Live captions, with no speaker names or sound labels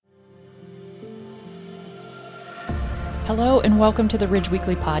Hello and welcome to the Ridge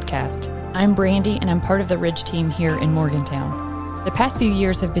Weekly Podcast. I'm Brandy and I'm part of the Ridge team here in Morgantown. The past few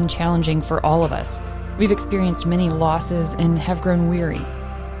years have been challenging for all of us. We've experienced many losses and have grown weary.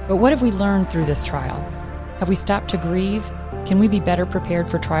 But what have we learned through this trial? Have we stopped to grieve? Can we be better prepared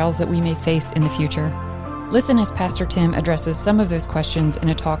for trials that we may face in the future? Listen as Pastor Tim addresses some of those questions in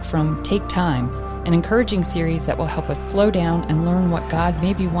a talk from Take Time, an encouraging series that will help us slow down and learn what God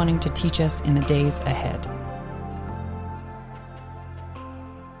may be wanting to teach us in the days ahead.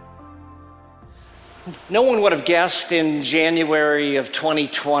 No one would have guessed in January of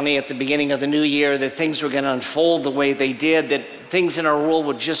 2020, at the beginning of the new year, that things were going to unfold the way they did, that things in our world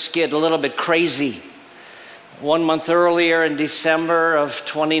would just get a little bit crazy. 1 month earlier, in December of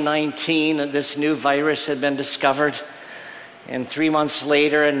 2019, this new virus had been discovered. And 3 months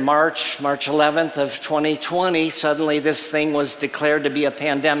later, in March 11th of 2020, suddenly this thing was declared to be a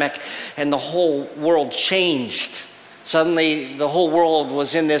pandemic, and the whole world changed. Suddenly, the whole world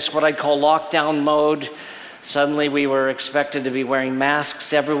was in this, what I'd call lockdown mode. Suddenly, we were expected to be wearing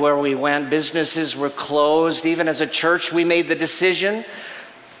masks everywhere we went. Businesses were closed. Even as a church, we made the decision,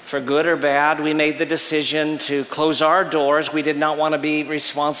 for good or bad, we made the decision to close our doors. We did not want to be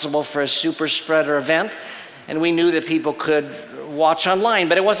responsible for a super spreader event, and we knew that people could watch online,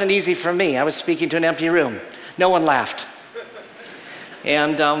 but it wasn't easy for me. I was speaking to an empty room. No one laughed.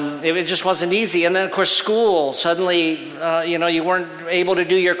 And it just wasn't easy. And then, of course, school, suddenly, you weren't able to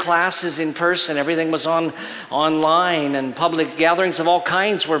do your classes in person. Everything was online, and public gatherings of all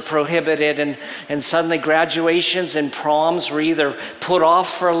kinds were prohibited. And suddenly graduations and proms were either put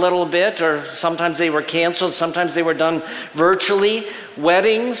off for a little bit, or sometimes they were canceled. Sometimes they were done virtually.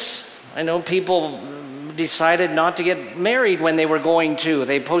 Weddings, I know people decided not to get married when they were going to.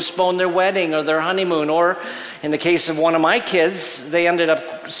 They postponed their wedding or their honeymoon, or in the case of one of my kids, they ended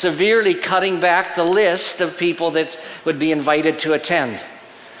up severely cutting back the list of people that would be invited to attend.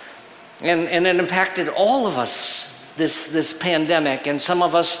 And it impacted all of us, this pandemic, and some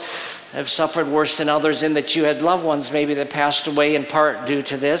of us have suffered worse than others in that you had loved ones maybe that passed away in part due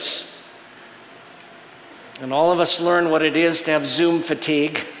to this. And all of us learn what it is to have Zoom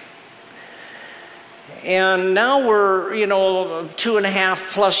fatigue. And now we're,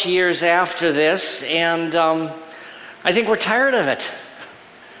 2.5 plus years after this, and I think we're tired of it.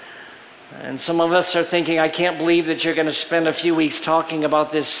 And some of us are thinking, I can't believe that you're going to spend a few weeks talking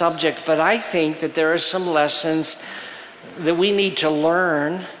about this subject, but I think that there are some lessons that we need to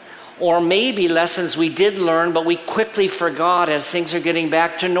learn, or maybe lessons we did learn, but we quickly forgot as things are getting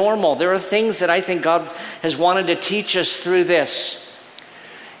back to normal. There are things that I think God has wanted to teach us through this.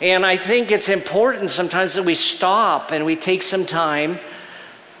 And I think it's important sometimes that we stop and we take some time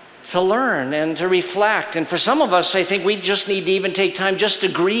to learn and to reflect. And for some of us, I think we just need to even take time just to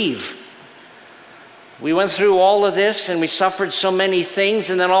grieve. We went through all of this and we suffered so many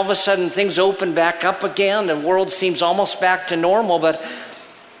things, and then all of a sudden things open back up again. The world seems almost back to normal, but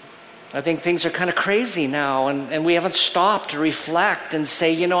I think things are kind of crazy now, and we haven't stopped to reflect and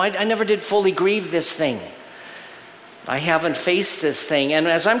say, I never did fully grieve this thing. I haven't faced this thing. And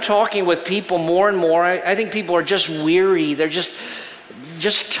as I'm talking with people more and more, I think people are just weary. They're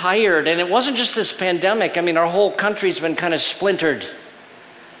just tired. And it wasn't just this pandemic. I mean, our whole country's been kind of splintered.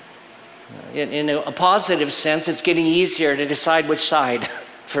 In a positive sense, it's getting easier to decide which side,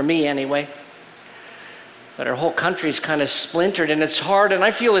 for me anyway. But our whole country's kind of splintered, and it's hard. And I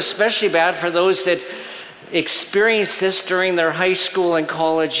feel especially bad for those that experienced this during their high school and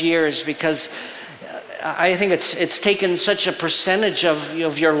college years, because I think it's taken such a percentage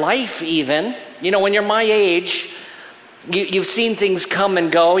of your life even. When you're my age, you've seen things come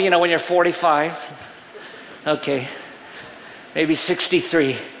and go, when you're 45. Okay, maybe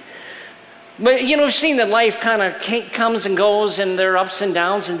 63. But, we've seen that life kind of comes and goes, and there are ups and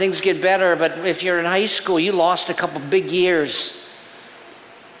downs, and things get better. But if you're in high school, you lost a couple big years.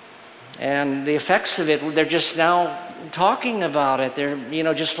 And the effects of it, they're just now talking about it. There,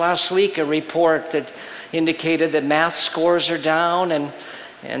 just last week, a report that indicated that math scores are down,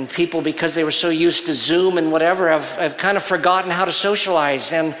 and people, because they were so used to Zoom and whatever, have kind of forgotten how to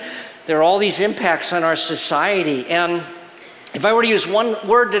socialize. And there are all these impacts on our society. And if I were to use one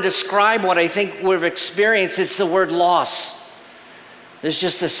word to describe what I think we've experienced, it's the word loss. There's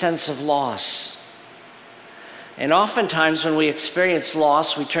just a sense of loss. And oftentimes when we experience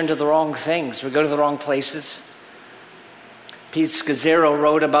loss, we turn to the wrong things. We go to the wrong places. Pete Scazzero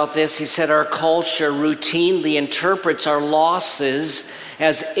wrote about this. He said, our culture routinely interprets our losses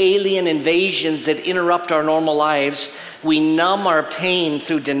as alien invasions that interrupt our normal lives. We numb our pain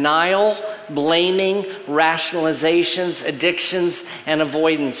through denial, blaming, rationalizations, addictions, and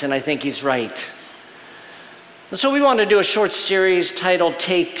avoidance. And I think he's right. And so we want to do a short series titled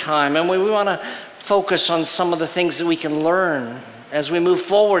Take Time, and we want to focus on some of the things that we can learn as we move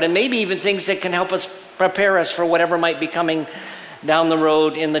forward, and maybe even things that can help us prepare us for whatever might be coming down the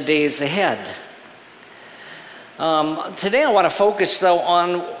road in the days ahead. Today I want to focus, though,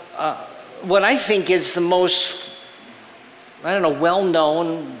 on what I think is the most,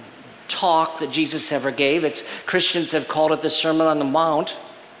 well-known talk that Jesus ever gave. Christians have called it the Sermon on the Mount.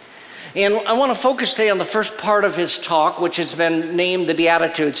 And I want to focus today on the first part of his talk, which has been named the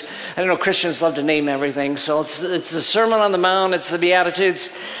Beatitudes. Christians love to name everything, so it's the Sermon on the Mount, it's the Beatitudes.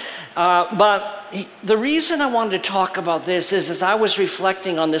 But the reason I wanted to talk about this is as I was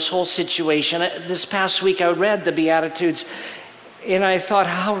reflecting on this whole situation, this past week I read the Beatitudes, and I thought,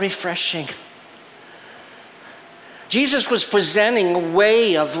 how refreshing. Jesus was presenting a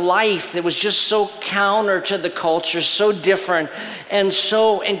way of life that was just so counter to the culture, so different, and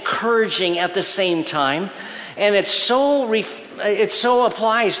so encouraging at the same time. And it so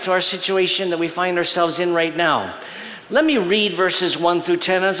applies to our situation that we find ourselves in right now. Let me read verses 1 through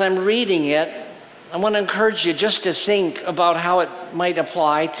 10. As I'm reading it, I want to encourage you just to think about how it might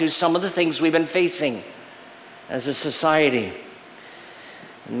apply to some of the things we've been facing as a society.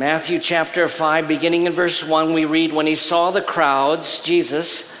 In Matthew chapter 5, beginning in verse 1, we read, "When he saw the crowds,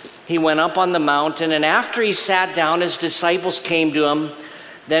 Jesus, he went up on the mountain, and after he sat down, his disciples came to him.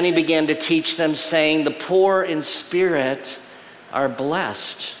 Then he began to teach them, saying, 'The poor in spirit are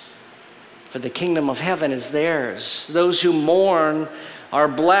blessed, for the kingdom of heaven is theirs. Those who mourn are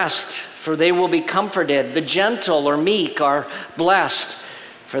blessed, for they will be comforted. The gentle or meek are blessed,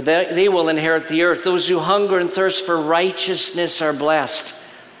 for they will inherit the earth. Those who hunger and thirst for righteousness are blessed,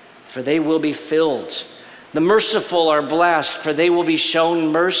 for they will be filled. The merciful are blessed, for they will be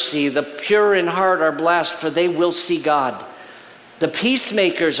shown mercy. The pure in heart are blessed, for they will see God. The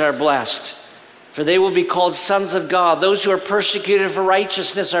peacemakers are blessed, for they will be called sons of God. Those who are persecuted for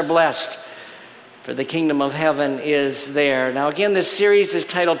righteousness are blessed, for the kingdom of heaven is there.'" Now again, this series is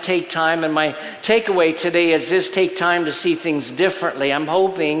titled Take Time, and my takeaway today is this: take time to see things differently. I'm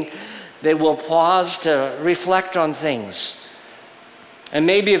hoping that we'll pause to reflect on things and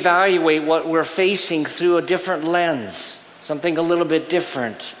maybe evaluate what we're facing through a different lens, something a little bit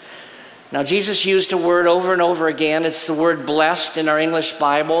different. Now, Jesus used a word over and over again. It's the word blessed in our English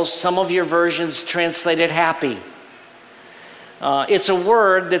Bibles. Some of your versions translate it happy. It's a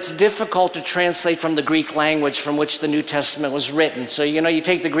word that's difficult to translate from the Greek language from which the New Testament was written. So, you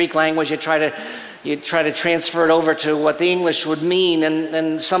take the Greek language, you try to transfer it over to what the English would mean,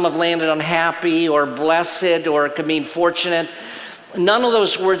 and some have landed on happy or blessed, or it could mean fortunate. None of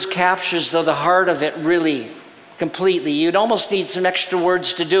those words captures, though, the heart of it really completely. You'd almost need some extra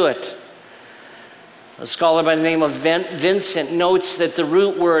words to do it. A scholar by the name of Vincent notes that the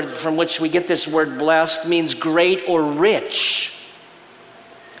root word from which we get this word blessed means great or rich.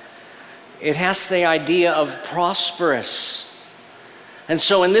 It has the idea of prosperous. And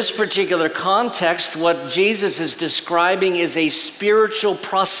so in this particular context, what Jesus is describing is a spiritual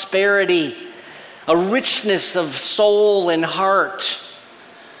prosperity, a richness of soul and heart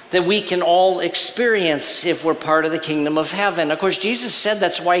that we can all experience if we're part of the kingdom of heaven. Of course, Jesus said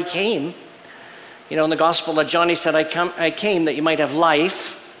that's why he came. In the Gospel of John, he said, I came that you might have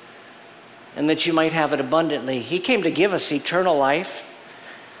life and that you might have it abundantly. He came to give us eternal life,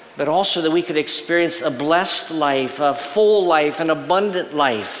 but also that we could experience a blessed life, a full life, an abundant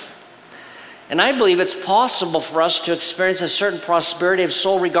life. And I believe it's possible for us to experience a certain prosperity of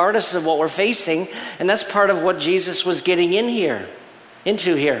soul regardless of what we're facing, and that's part of what Jesus was getting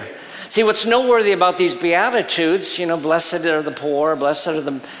into here. See, what's noteworthy about these Beatitudes, blessed are the poor, blessed are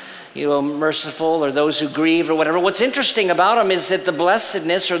the merciful, or those who grieve, or whatever. What's interesting about them is that the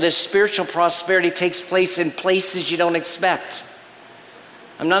blessedness or this spiritual prosperity takes place in places you don't expect.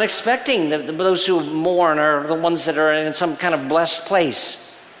 I'm not expecting that those who mourn are the ones that are in some kind of blessed place.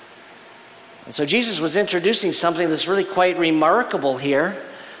 And so Jesus was introducing something that's really quite remarkable here.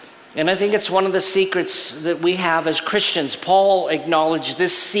 And I think it's one of the secrets that we have as Christians. Paul acknowledged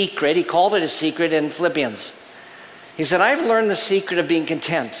this secret. He called it a secret in Philippians. He said, "I've learned the secret of being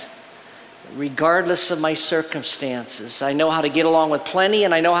content, regardless of my circumstances. I know how to get along with plenty,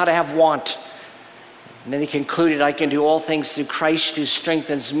 and I know how to have want." And then he concluded, "I can do all things through Christ who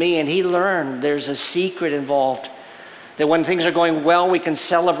strengthens me." And he learned there's a secret involved, that when things are going well, we can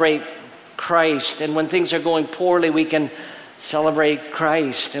celebrate Christ. And when things are going poorly, we can celebrate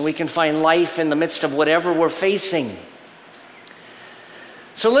Christ. And we can find life in the midst of whatever we're facing.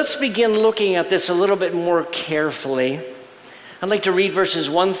 So let's begin looking at this a little bit more carefully. I'd like to read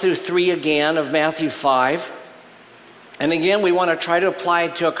verses 1 through 3 again of Matthew 5. And again, we want to try to apply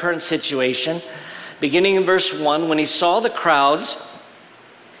it to a current situation. Beginning in verse 1, when he saw the crowds,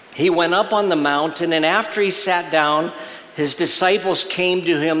 he went up on the mountain, and after he sat down, his disciples came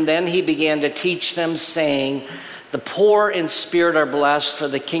to him. Then he began to teach them, saying, "The poor in spirit are blessed, for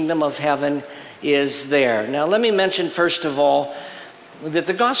the kingdom of heaven is there." Now let me mention first of all that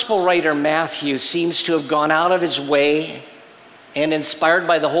the gospel writer Matthew seems to have gone out of his way and inspired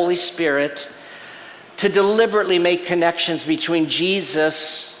by the Holy Spirit to deliberately make connections between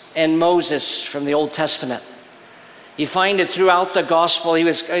Jesus and Moses from the Old Testament. You find it throughout the gospel. He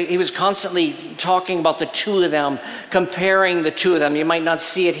was constantly talking about the two of them, comparing the two of them. You might not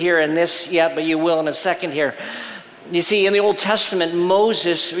see it here in this yet, but you will in a second here. You see, in the Old Testament,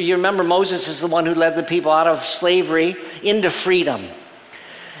 Moses, you remember Moses is the one who led the people out of slavery into freedom.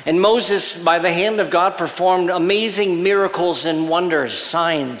 And Moses, by the hand of God, performed amazing miracles and wonders,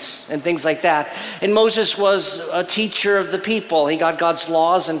 signs, and things like that. And Moses was a teacher of the people. He got God's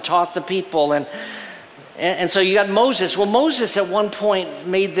laws and taught the people. And so you got Moses. Well, Moses at one point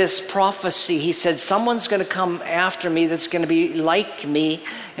made this prophecy. He said, someone's going to come after me that's going to be like me,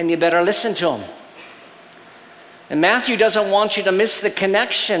 and you better listen to him. And Matthew doesn't want you to miss the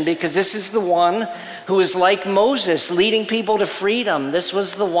connection, because this is the one who is like Moses, leading people to freedom. This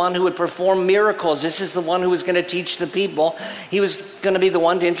was the one who would perform miracles. This is the one who was going to teach the people. He was going to be the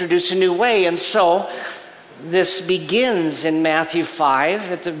one to introduce a new way. And so this begins in Matthew 5.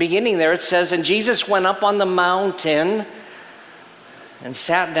 At the beginning there it says, "And Jesus went up on the mountain and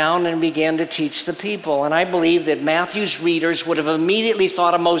sat down and began to teach the people." And I believe that Matthew's readers would have immediately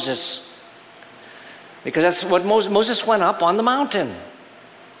thought of Moses, because that's what Moses went up on the mountain.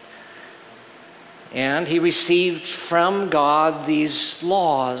 And he received from God these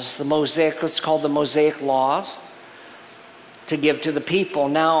laws, the Mosaic, what's called the Mosaic laws, to give to the people.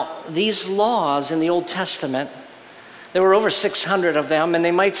 Now, these laws in the Old Testament, there were over 600 of them, and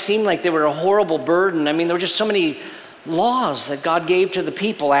they might seem like they were a horrible burden. I mean, there were just so many laws that God gave to the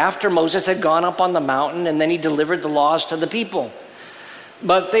people after Moses had gone up on the mountain, and then he delivered the laws to the people.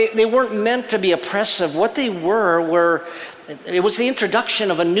 But they weren't meant to be oppressive. What they were it was the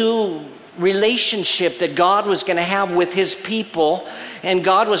introduction of a new relationship that God was going to have with his people. And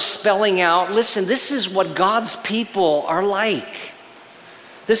God was spelling out, listen, this is what God's people are like.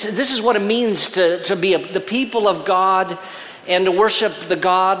 This is what it means to be the people of God and to worship the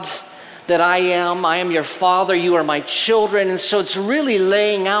God that I am. I am your father, you are my children. And so it's really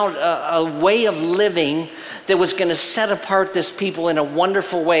laying out a way of living that was going to set apart this people in a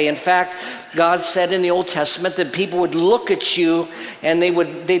wonderful way. In fact, God said in the Old Testament that people would look at you and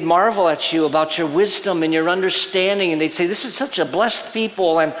they'd marvel at you about your wisdom and your understanding, and they'd say, this is such a blessed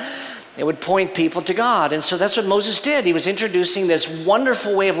people, and it would point people to God. And so that's what Moses did. He was introducing this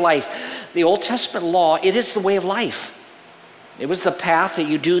wonderful way of life. The Old Testament law, it is the way of life. It was the path that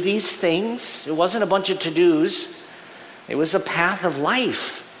you do these things. It wasn't a bunch of to-dos. It was the path of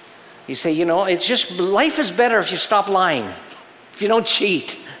life. You say, it's just, life is better if you stop lying, if you don't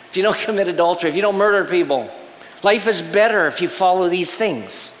cheat, if you don't commit adultery, if you don't murder people. Life is better if you follow these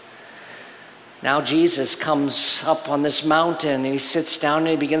things. Now Jesus comes up on this mountain and he sits down and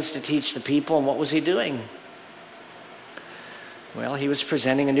he begins to teach the people. And what was he doing? Well, he was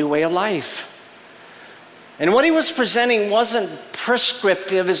presenting a new way of life. And what he was presenting wasn't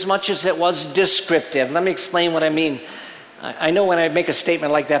prescriptive as much as it was descriptive. Let me explain what I mean. I know when I make a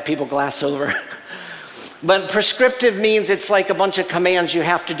statement like that, people glass over. But prescriptive means it's like a bunch of commands you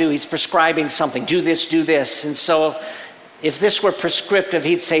have to do. He's prescribing something. Do this, do this. And so if this were prescriptive,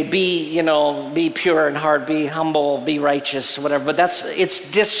 he'd say, be pure in heart, be humble, be righteous, whatever. But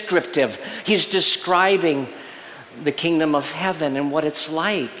it's descriptive. He's describing the kingdom of heaven and what it's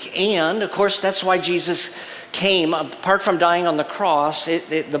like. And, of course, that's why Jesus came. Apart from dying on the cross,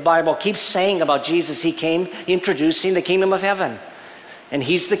 the Bible keeps saying about Jesus, he came introducing the kingdom of heaven. And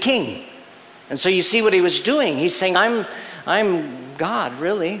he's the king. And so you see what he was doing. He's saying, I'm God,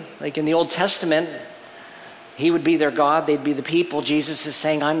 really. Like in the Old Testament, he would be their God, they'd be the people. Jesus is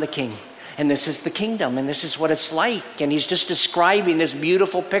saying, I'm the king. And this is the kingdom, and this is what it's like. And he's just describing this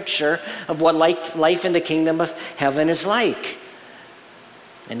beautiful picture of what life in the kingdom of heaven is like.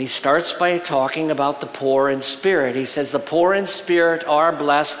 And he starts by talking about the poor in spirit. He says, the poor in spirit are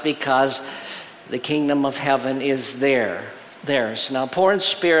blessed because the kingdom of heaven is theirs. Now, poor in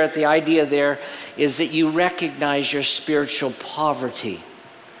spirit, the idea there is that you recognize your spiritual poverty.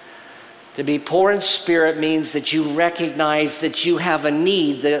 To be poor in spirit means that you recognize that you have a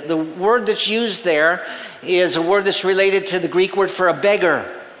need. The word that's used there is a word that's related to the Greek word for a beggar.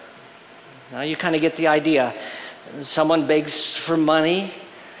 Now you kind of get the idea. Someone begs for money.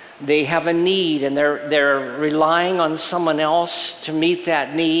 They have a need and they're relying on someone else to meet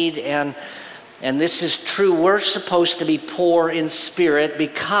that need. And And this is true. We're supposed to be poor in spirit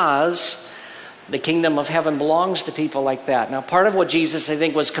because the kingdom of heaven belongs to people like that. Now, part of what Jesus, I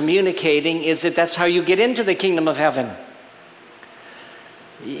think, was communicating is that that's how you get into the kingdom of heaven.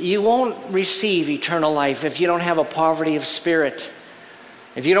 You won't receive eternal life if you don't have a poverty of spirit.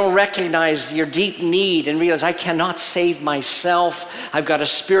 If you don't recognize your deep need and realize, I cannot save myself, I've got a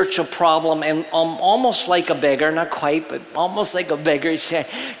spiritual problem, and I'm almost like a beggar, not quite, but almost like a beggar, you say,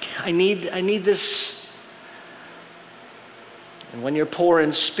 I need this. And when you're poor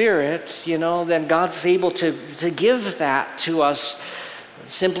in spirit, then God's able to give that to us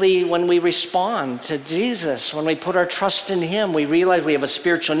simply when we respond to Jesus. When we put our trust in Him, we realize we have a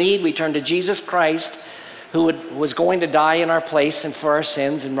spiritual need, we turn to Jesus Christ, who was going to die in our place and for our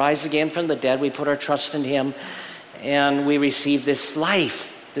sins and rise again from the dead. We put our trust in Him and we receive this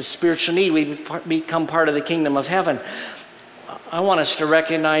life, this spiritual need. We become part of the kingdom of heaven. I want us to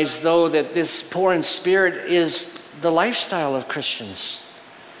recognize, though, that this poor in spirit is the lifestyle of Christians.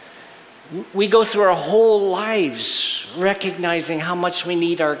 We go through our whole lives recognizing how much we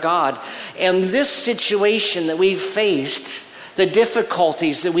need our God. And this situation that we've faced, the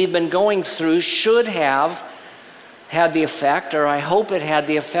difficulties that we've been going through, should have had the effect, or I hope it had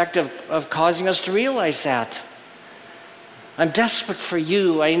the effect of causing us to realize that. I'm desperate for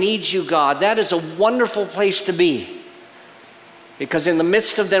you. I need you, God. That is a wonderful place to be. Because in the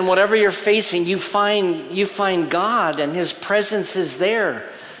midst of then whatever you're facing, you find God, and His presence is there,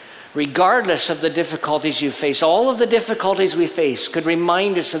 regardless of the difficulties you face. All of the difficulties we face could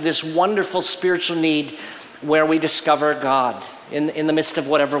remind us of this wonderful spiritual need where we discover God in the midst of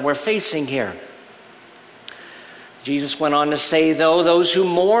whatever we're facing here. Jesus went on to say, though, those who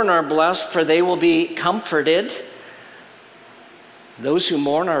mourn are blessed, for they will be comforted. Those who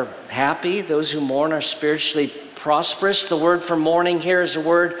mourn are happy. Those who mourn are spiritually prosperous. The word for mourning here is a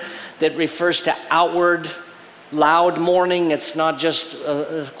word that refers to outward, loud mourning. It's not just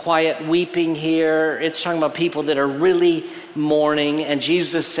a quiet weeping here. It's talking about people that are really mourning. And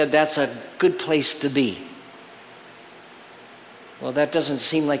Jesus said that's a good place to be. Well, that doesn't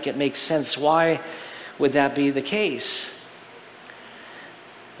seem like it makes sense. Why would that be the case?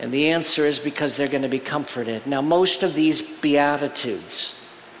 And the answer is because they're going to be comforted. Now, most of these Beatitudes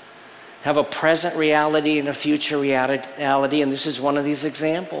have a present reality and a future reality, and this is one of these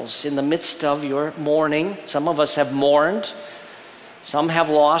examples. In the midst of your mourning, some of us have mourned. Some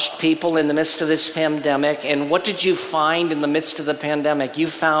have lost people in the midst of this pandemic. And what did you find in the midst of the pandemic? You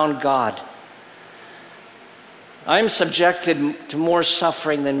found God. I'm subjected to more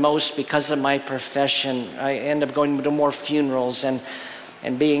suffering than most because of my profession. I end up going to more funerals and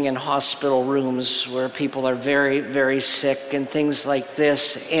being in hospital rooms where people are very, very sick and things like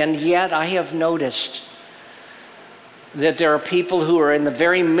this. And yet I have noticed that there are people who are in the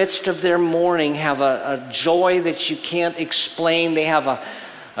very midst of their mourning, have a joy that you can't explain. They have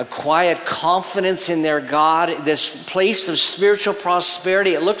a quiet confidence in their God, this place of spiritual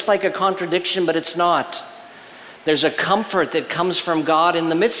prosperity. It looks like a contradiction, but it's not. There's a comfort that comes from God in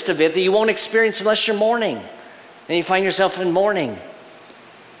the midst of it that you won't experience unless you're mourning. And you find yourself in mourning.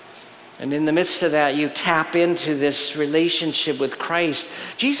 And in the midst of that, you tap into this relationship with Christ.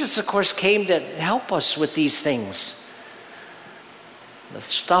 Jesus, of course, came to help us with these things. The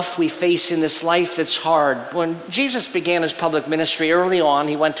stuff we face in this life that's hard. When Jesus began His public ministry early on,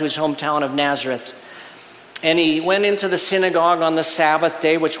 He went to His hometown of Nazareth. And He went into the synagogue on the Sabbath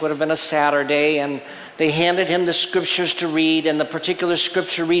day, which would have been a Saturday, and they handed Him the scriptures to read. And the particular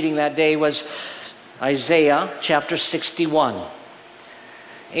scripture reading that day was Isaiah chapter 61.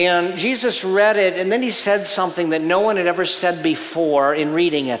 And Jesus read it, and then He said something that no one had ever said before in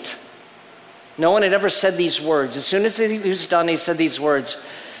reading it. No one had ever said these words. As soon as He was done, He said these words,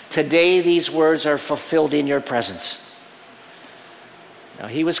 "Today these words are fulfilled in your presence." Now,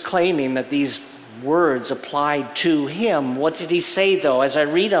 He was claiming that these words applied to Him. What did He say, though? As I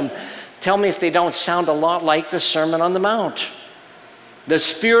read them, tell me if they don't sound a lot like the Sermon on the Mount. "The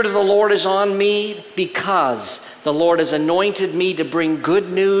Spirit of the Lord is on me because the Lord has anointed me to bring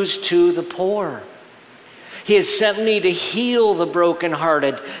good news to the poor. He has sent me to heal the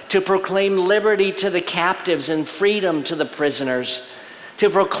brokenhearted, to proclaim liberty to the captives and freedom to the prisoners, to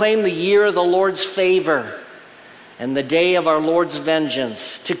proclaim the year of the Lord's favor and the day of our Lord's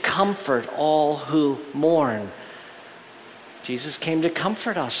vengeance, to comfort all who mourn." Jesus came to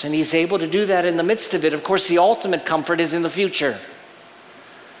comfort us, and He's able to do that in the midst of it. Of course, the ultimate comfort is in the future.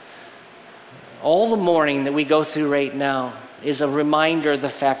 All the mourning that we go through right now is a reminder of the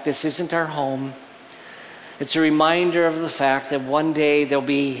fact this isn't our home. It's a reminder of the fact that one day there'll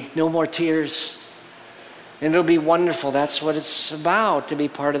be no more tears. And it'll be wonderful. That's what it's about, to be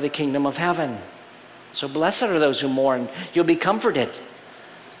part of the kingdom of heaven. So blessed are those who mourn. You'll be comforted.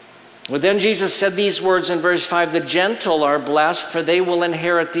 Well, then Jesus said these words in verse 5, the gentle are blessed, for they will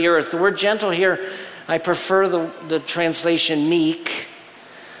inherit the earth. The word gentle here, I prefer the translation meek.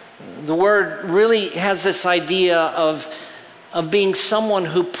 The word really has this idea of being someone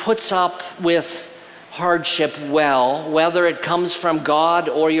who puts up with hardship well, whether it comes from God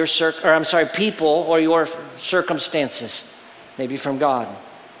or people or your circumstances, maybe from God.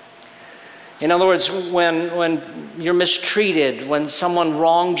 In other words, when you're mistreated, when someone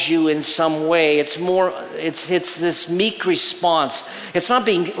wrongs you in some way, it's this meek response. It's not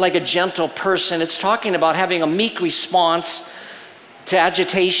being like a gentle person. It's talking about having a meek response to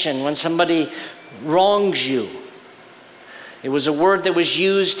agitation when somebody wrongs you. It was a word that was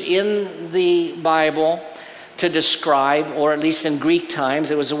used in the Bible to describe, or at least in Greek times,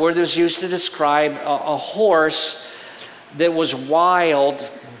 it was a word that was used to describe a horse that was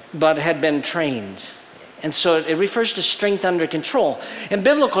wild but had been trained. And so it refers to strength under control. In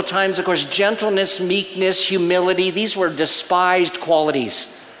biblical times, of course, gentleness, meekness, humility, these were despised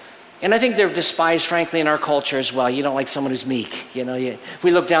qualities. And I think they're despised, frankly, in our culture as well. You don't like someone who's meek.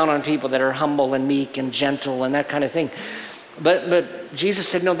 We look down on people that are humble and meek and gentle and that kind of thing. But Jesus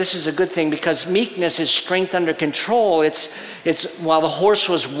said, no, this is a good thing, because meekness is strength under control. It's while the horse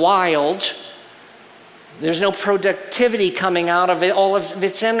was wild, there's no productivity coming out of it, all of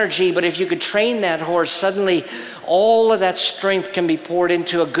its energy. But if you could train that horse, suddenly all of that strength can be poured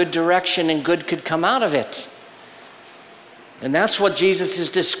into a good direction and good could come out of it. And that's what Jesus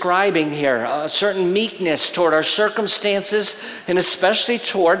is describing here, a certain meekness toward our circumstances and especially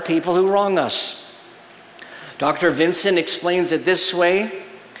toward people who wrong us. Dr. Vincent explains it this way: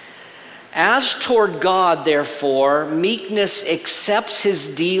 as toward God, therefore, meekness accepts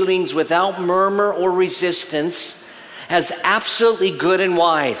his dealings without murmur or resistance as absolutely good and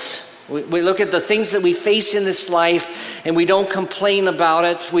wise. We look at the things that we face in this life and we don't complain about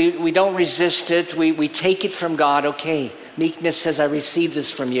it. We don't resist it. We take it from God. Okay, meekness says, I receive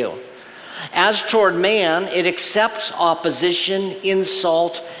this from you. As toward man, it accepts opposition,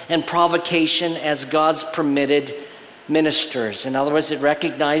 insult, and provocation as God's permitted ministers. In other words, it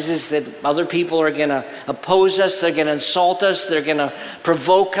recognizes that other people are going to oppose us, they're going to insult us, they're going to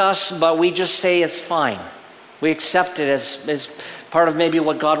provoke us, but we just say it's fine. We accept it as part of maybe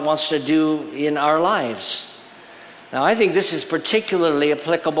what God wants to do in our lives. Now, I think this is particularly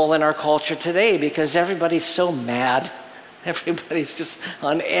applicable in our culture today because everybody's so mad. Everybody's just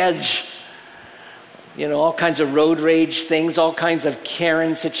on edge. All kinds of road rage things, all kinds of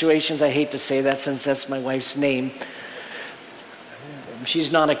Karen situations. I hate to say that since that's my wife's name.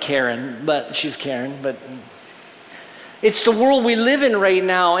 She's not a Karen, but she's Karen. But it's the world we live in right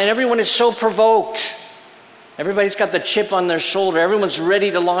now, and everyone is so provoked. Everybody's got the chip on their shoulder. Everyone's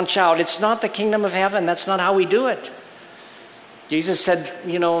ready to launch out. It's not the kingdom of heaven. That's not how we do it. Jesus said,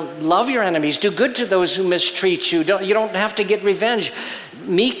 love your enemies. Do good to those who mistreat you. You don't have to get revenge.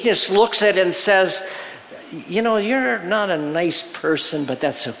 Meekness looks at it and says, you're not a nice person, but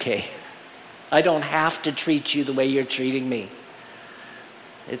that's okay. I don't have to treat you the way you're treating me.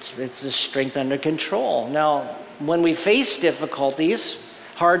 It's the strength under control. Now, when we face difficulties,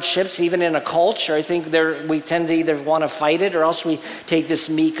 hardships, even in a culture, I think we tend to either want to fight it or else we take this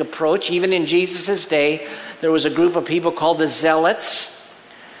meek approach. Even in Jesus' day, there was a group of people called the Zealots,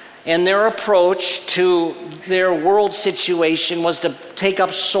 and their approach to their world situation was to take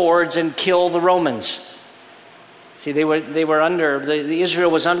up swords and kill the Romans. See,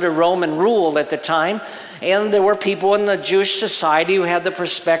 Israel was under Roman rule at the time, and there were people in the Jewish society who had the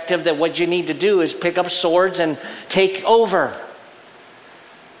perspective that what you need to do is pick up swords and take over.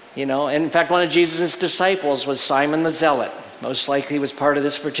 In fact, one of Jesus' disciples was Simon the Zealot. Most likely he was part of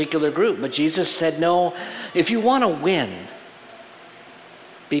this particular group. But Jesus said, no, if you want to win,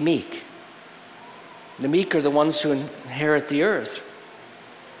 be meek. The meek are the ones who inherit the earth.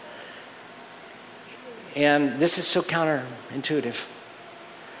 And this is so counterintuitive.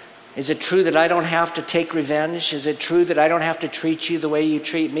 Is it true that I don't have to take revenge? Is it true that I don't have to treat you the way you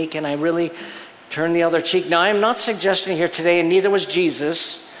treat me? Can I really turn the other cheek? Now, I'm not suggesting here today, and neither was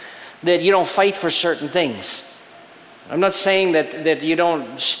Jesus, that you don't fight for certain things. I'm not saying that you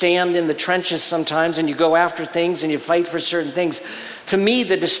don't stand in the trenches sometimes and you go after things and you fight for certain things. To me,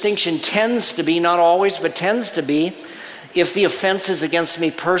 the distinction tends to be, not always, but tends to be, if the offense is against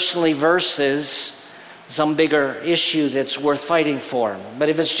me personally versus some bigger issue that's worth fighting for. But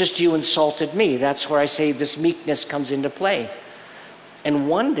if it's just you insulted me, that's where I say this meekness comes into play. And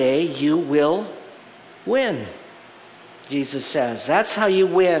one day you will win, Jesus says. That's how you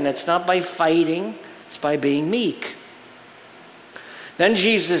win. It's not by fighting It's by being meek. Then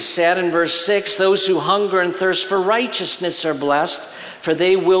Jesus said in verse 6, those who hunger and thirst for righteousness are blessed, for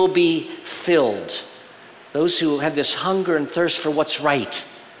they will be filled. Those who have this hunger and thirst for what's right.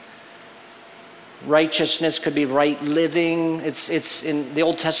 Righteousness could be right living. It's in the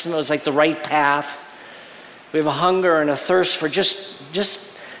Old Testament, it was like the right path. We have a hunger and a thirst for just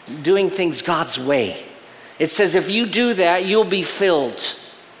doing things God's way. It says if you do that, you'll be filled.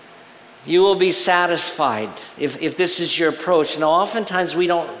 You will be satisfied if this is your approach. Now, oftentimes we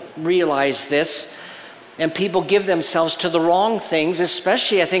don't realize this, and people give themselves to the wrong things,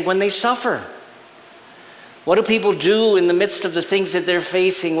 especially, I think, when they suffer. What do people do in the midst of the things that they're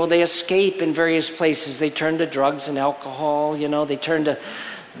facing? Well, they escape in various places. They turn to drugs and alcohol, they turn to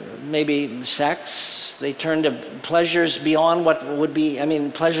maybe sex. They turn to pleasures beyond what would be,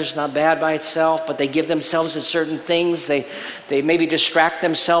 pleasure's not bad by itself, but they give themselves to certain things. They maybe distract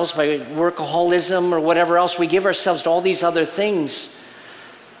themselves by workaholism or whatever else. We give ourselves to all these other things.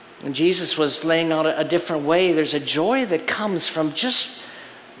 And Jesus was laying out a different way. There's a joy that comes from just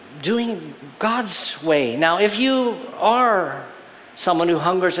doing God's way. Now, if you are someone who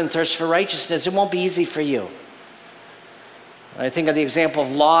hungers and thirsts for righteousness, it won't be easy for you. I think of the example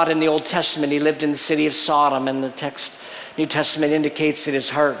of Lot in the Old Testament. He lived in the city of Sodom, and the New Testament indicates that his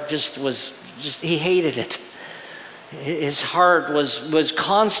heart he hated it. His heart was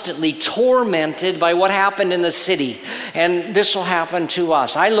constantly tormented by what happened in the city. And this will happen to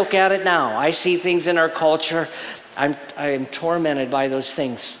us. I look at it now. I see things in our culture. I am tormented by those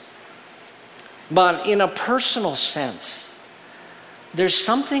things. But in a personal sense, there's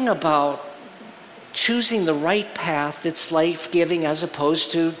something about choosing the right path that's life-giving as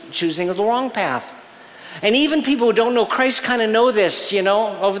opposed to choosing the wrong path. And even people who don't know Christ kind of know this,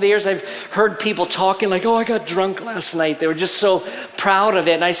 Over the years, I've heard people talking like, I got drunk last night. They were just so proud of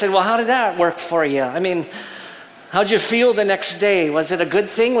it. And I said, well, how did that work for you? How'd you feel the next day? Was it a good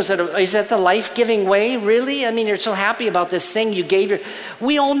thing? Is that the life-giving way? Really? You're so happy about this thing you gave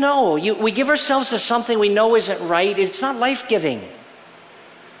We all know. We give ourselves to something we know isn't right. It's not life-giving.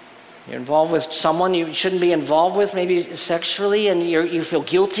 You're involved with someone you shouldn't be involved with, maybe sexually, and you feel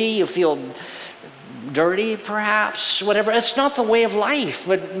guilty, you feel dirty perhaps, whatever. It's not the way of life,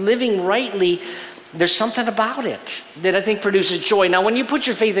 but living rightly, there's something about it that I think produces joy. Now, when you put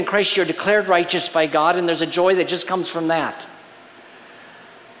your faith in Christ, you're declared righteous by God, and there's a joy that just comes from that.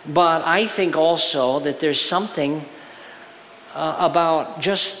 But I think also that there's something about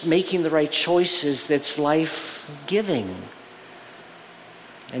just making the right choices that's life-giving.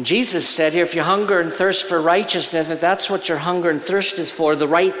 And Jesus said here, if you hunger and thirst for righteousness, if that's what your hunger and thirst is for, the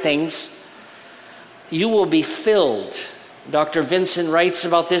right things, you will be filled. Dr. Vincent writes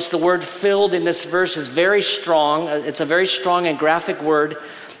about this. The word filled in this verse is very strong. It's a very strong and graphic word,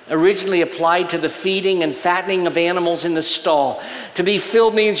 originally applied to the feeding and fattening of animals in the stall. To be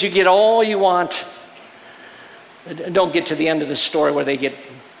filled means you get all you want. Don't get to the end of the story where they get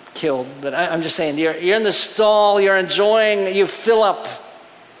killed, but I'm just saying, you're in the stall, you're enjoying, you fill up.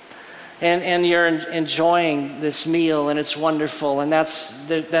 And you're enjoying this meal, and it's wonderful, and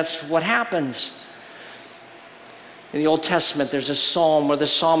that's what happens. In the Old Testament, there's a psalm where the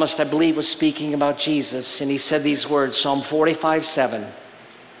psalmist, I believe, was speaking about Jesus, and he said these words, Psalm 45:7.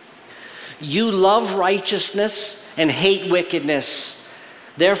 You love righteousness and hate wickedness.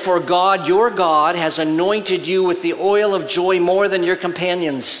 Therefore, God, your God, has anointed you with the oil of joy more than your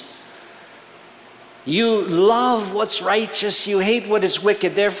companions. You love what's righteous, you hate what is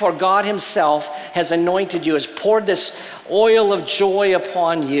wicked. Therefore, God himself has anointed you, has poured this oil of joy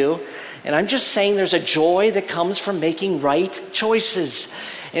upon you. And I'm just saying there's a joy that comes from making right choices.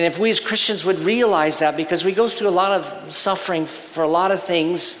 And if we as Christians would realize that, because we go through a lot of suffering for a lot of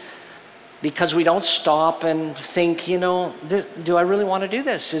things, because we don't stop and think, do I really want to do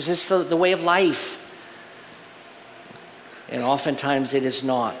this? Is this the way of life? And oftentimes it is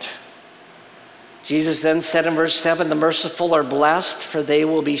not. Jesus then said in verse 7, the merciful are blessed, for they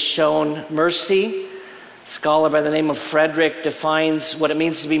will be shown mercy. A scholar by the name of Frederick defines what it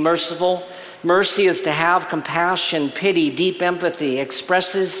means to be merciful. Mercy is to have compassion, pity, deep empathy,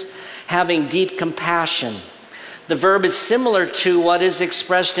 expresses having deep compassion. The verb is similar to what is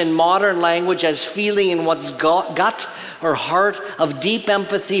expressed in modern language as feeling in one's gut or heart of deep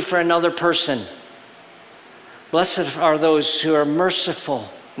empathy for another person. Blessed are those who are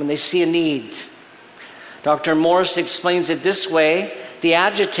merciful when they see a need. Dr. Morris explains it this way. The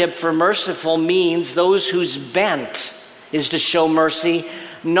adjective for merciful means those whose bent is to show mercy,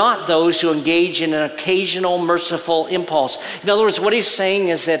 not those who engage in an occasional merciful impulse. In other words, what he's saying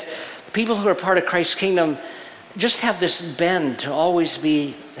is that people who are part of Christ's kingdom just have this bend to always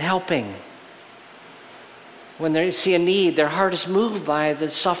be helping. when they see a need, their heart is moved by the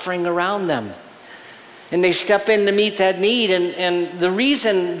suffering around them. And they step in to meet that need. And the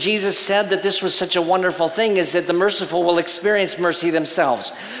reason Jesus said that this was such a wonderful thing is that the merciful will experience mercy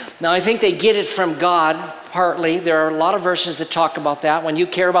themselves. Now, I think they get it from God, partly. There are a lot of verses that talk about that. When you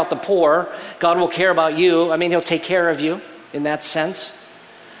care about the poor, God will care about you. I mean, he'll take care of you in that sense.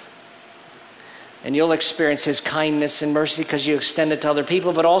 And you'll experience his kindness and mercy because you extend it to other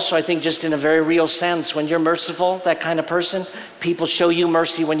people. But also, I think just in a very real sense, when you're merciful, that kind of person, people show you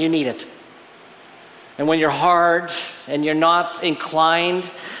mercy when you need it. And when you're hard and you're not inclined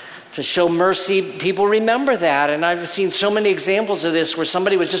to show mercy, people remember that. And I've seen so many examples of this where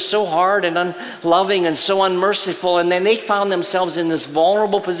somebody was just so hard and unloving and so unmerciful, and then they found themselves in this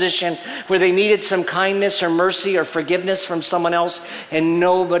vulnerable position where they needed some kindness or mercy or forgiveness from someone else, and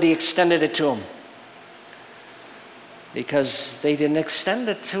nobody extended it to them because they didn't extend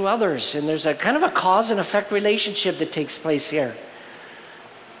it to others. And there's a kind of a cause and effect relationship that takes place here.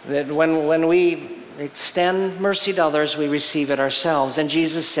 That when we extend mercy to others, we receive it ourselves. And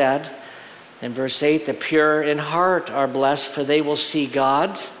Jesus said in verse 8, the pure in heart are blessed, for they will see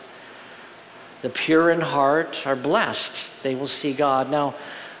God. The pure in heart are blessed. They will see God. Now,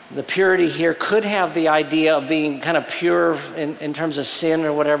 the purity here could have the idea of being kind of pure in terms of sin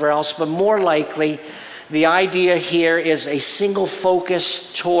or whatever else, but more likely, the idea here is a single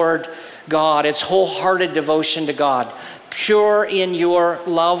focus toward God. It's wholehearted devotion to God. Pure in your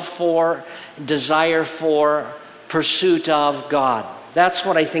love for, desire for, pursuit of God. That's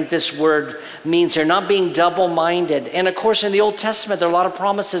what I think this word means. They're not being double-minded. And of course, in the Old Testament, there are a lot of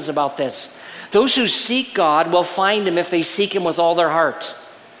promises about this. Those who seek God will find him if they seek him with all their heart.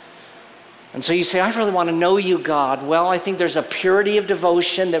 And so you say, I really want to know you, God. Well, I think there's a purity of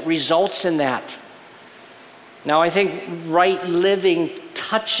devotion that results in that. Now, I think right living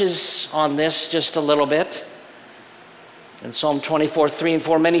touches on this just a little bit. In Psalm 24, 3 and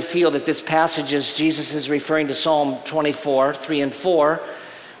 4, many feel that this passage is, Jesus is referring to Psalm 24, 3 and 4,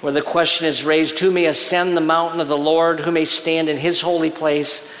 where the question is raised, who may ascend the mountain of the Lord, who may stand in his holy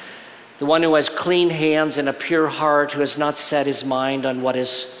place? The one who has clean hands and a pure heart, who has not set his mind on what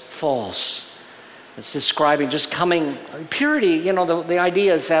is false. It's describing just coming, purity, you know, the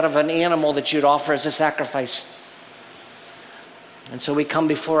idea is that of an animal that you'd offer as a sacrifice. And so we come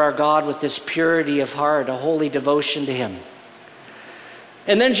before our God with this purity of heart, a holy devotion to him.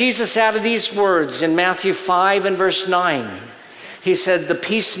 And then Jesus added these words in Matthew 5 and verse 9. He said, the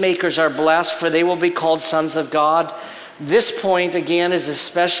peacemakers are blessed, for they will be called sons of God. This point, again, is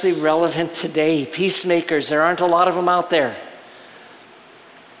especially relevant today. Peacemakers, there aren't a lot of them out there.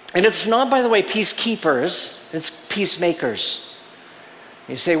 And it's not, by the way, peacekeepers, it's peacemakers.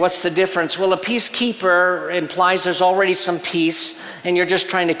 You say, what's the difference? Well, a peacekeeper implies there's already some peace, and you're just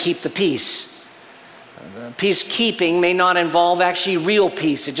trying to keep the peace. Peacekeeping may not involve actually real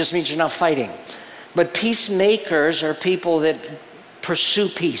peace. It just means you're not fighting. But peacemakers are people that pursue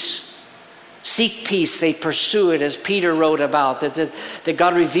peace. Seek peace, they pursue it, as Peter wrote about, that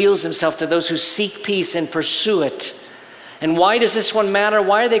God reveals himself to those who seek peace and pursue it. And why does this one matter?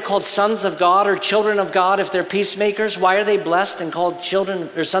 Why are they called sons of God or children of God if they're peacemakers? Why are they blessed and called children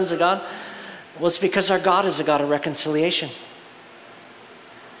or sons of God? Well, it's because our God is a God of reconciliation.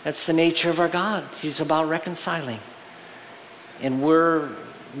 That's the nature of our God. He's about reconciling. And we're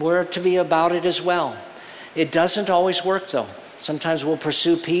to be about it as well. It doesn't always work, though. Sometimes we'll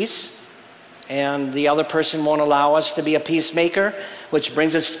pursue peace, and the other person won't allow us to be a peacemaker, which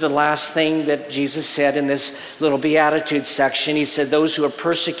brings us to the last thing that Jesus said in this little Beatitudes section. He said, those who are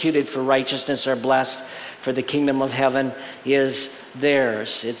persecuted for righteousness are blessed, for the kingdom of heaven is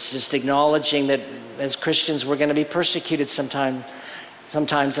theirs. It's just acknowledging that as Christians, we're going to be persecuted sometimes.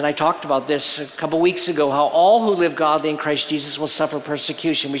 And I talked about this a couple weeks ago, how all who live godly in Christ Jesus will suffer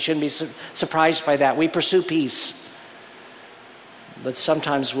persecution. We shouldn't be surprised by that. We pursue peace, but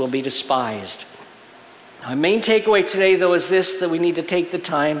sometimes we'll be despised. My main takeaway today, though, is this, that we need to take the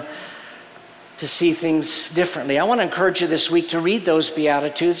time to see things differently. I want to encourage you this week to read those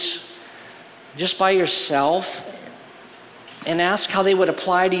Beatitudes just by yourself and ask how they would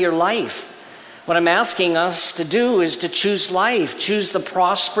apply to your life. What I'm asking us to do is to choose life, choose the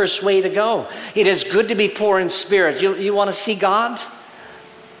prosperous way to go. It is good to be poor in spirit. You want to see God?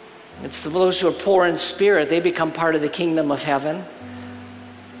 It's those who are poor in spirit. They become part of the kingdom of heaven.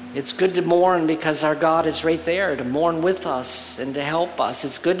 It's good to mourn because our God is right there to mourn with us and to help us.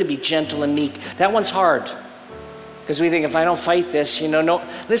 It's good to be gentle and meek. That one's hard because we think if I don't fight this, no.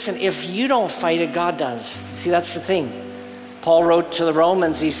 Listen, if you don't fight it, God does. See, that's the thing. Paul wrote to the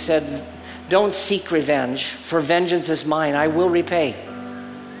Romans, he said, don't seek revenge, for vengeance is mine. I will repay.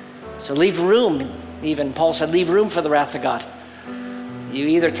 So leave room Even Paul said, leave room for the wrath of God. You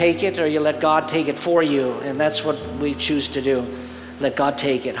either take it or you let God take it for you, and that's what we choose to do. Let God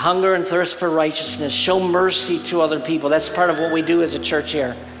take it. Hunger and thirst for righteousness. Show mercy to other people. That's part of what we do as a church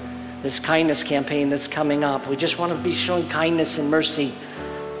here. This kindness campaign that's coming up. We just want to be showing kindness and mercy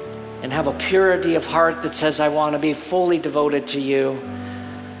and have a purity of heart that says, I want to be fully devoted to you.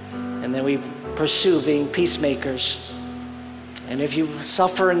 And then we pursue being peacemakers. And if you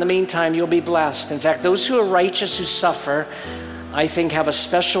suffer in the meantime, you'll be blessed. In fact, those who are righteous who suffer, I think, have a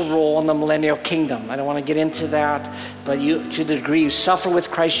special role in the millennial kingdom. I don't want to get into that, but to the degree you suffer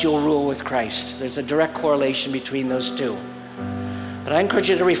with Christ, you'll rule with Christ. There's a direct correlation between those two. But I encourage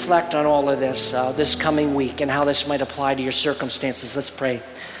you to reflect on all of this this coming week and how this might apply to your circumstances. Let's pray.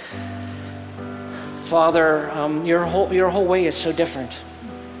 Father, your whole way is so different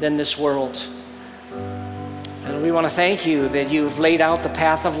than this world. And we want to thank you that you've laid out the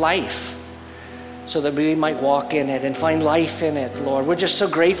path of life so that we might walk in it and find life in it, Lord. We're just so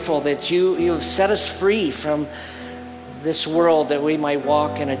grateful that you've set us free from this world that we might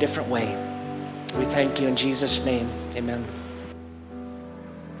walk in a different way. We thank you in Jesus' name. Amen.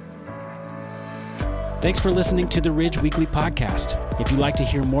 Thanks for listening to the Ridge Weekly Podcast. If you'd like to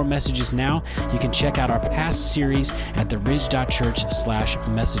hear more messages now, you can check out our past series at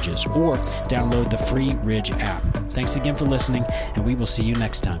theridge.church/messages or download the free Ridge app. Thanks again for listening, and we will see you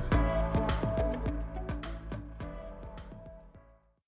next time.